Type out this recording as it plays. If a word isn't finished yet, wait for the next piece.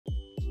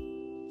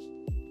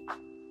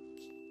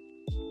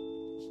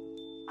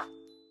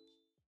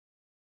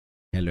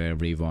Hello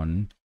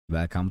everyone,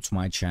 welcome to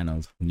my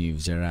channel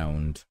News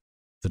Around.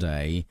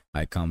 Today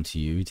I come to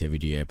you with a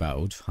video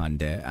about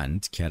Hande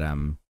and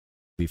Kerem.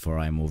 Before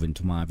I move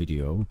into my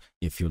video,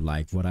 if you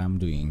like what I'm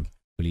doing,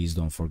 please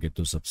don't forget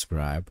to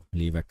subscribe,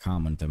 leave a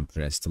comment and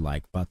press the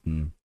like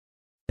button.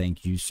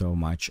 Thank you so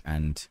much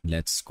and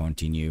let's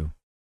continue.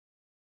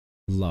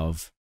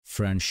 Love,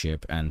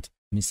 friendship and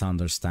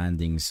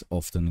misunderstandings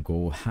often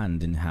go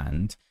hand in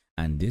hand,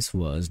 and this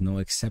was no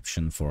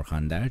exception for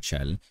Hande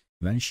Erçel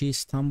when she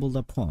stumbled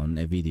upon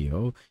a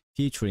video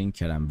featuring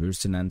Kerem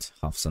and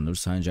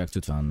Hafsanur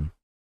Tutan.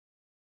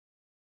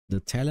 The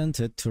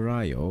talented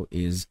trio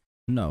is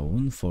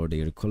known for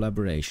their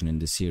collaboration in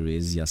the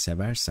series Ya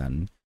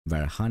Seversen,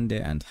 where Hande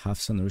and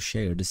Hafsanur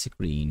share the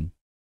screen.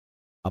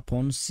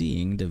 Upon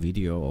seeing the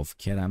video of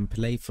Kerem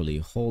playfully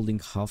holding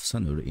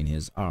Hafsanur in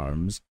his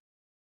arms,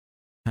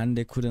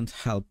 Hande couldn't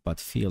help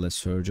but feel a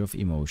surge of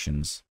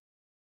emotions.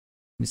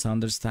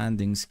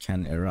 Misunderstandings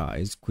can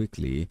arise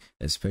quickly,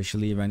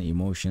 especially when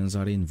emotions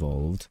are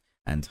involved,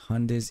 and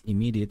Hande's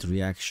immediate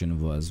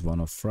reaction was one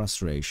of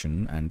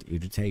frustration and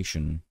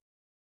irritation.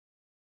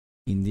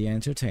 In the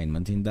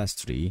entertainment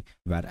industry,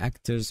 where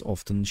actors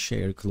often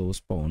share close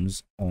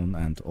bonds on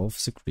and off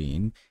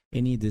screen,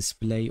 any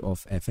display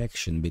of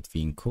affection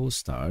between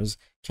co-stars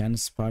can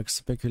spark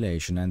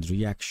speculation and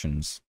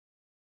reactions.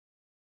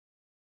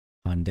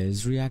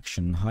 Hande's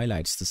reaction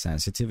highlights the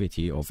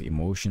sensitivity of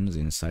emotions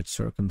in such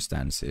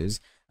circumstances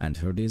and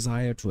her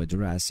desire to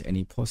address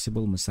any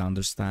possible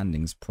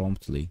misunderstandings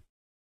promptly.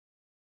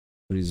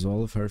 To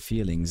resolve her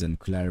feelings and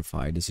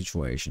clarify the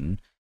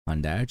situation,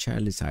 Hande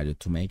Erçel decided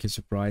to make a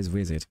surprise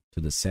visit to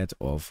the set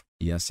of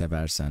Ya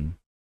Seversen.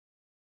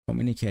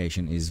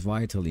 Communication is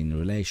vital in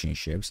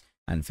relationships,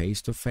 and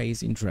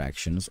face-to-face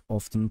interactions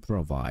often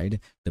provide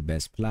the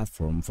best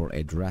platform for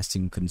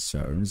addressing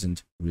concerns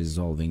and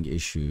resolving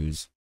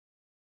issues.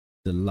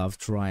 The love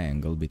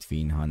triangle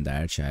between Hande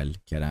Erçel,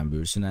 Kerem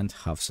and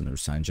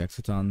Hafsanur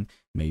Tutan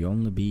may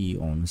only be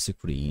on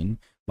screen,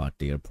 but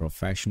their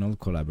professional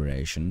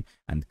collaboration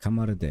and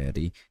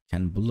camaraderie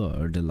can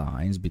blur the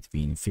lines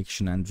between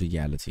fiction and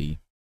reality.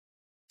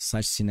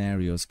 Such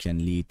scenarios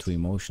can lead to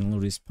emotional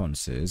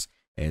responses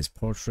as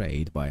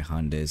portrayed by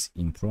Hande's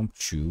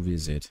impromptu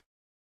visit.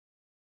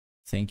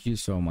 Thank you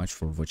so much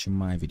for watching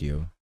my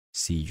video.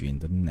 See you in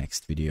the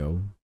next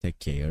video. Take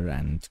care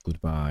and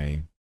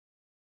goodbye.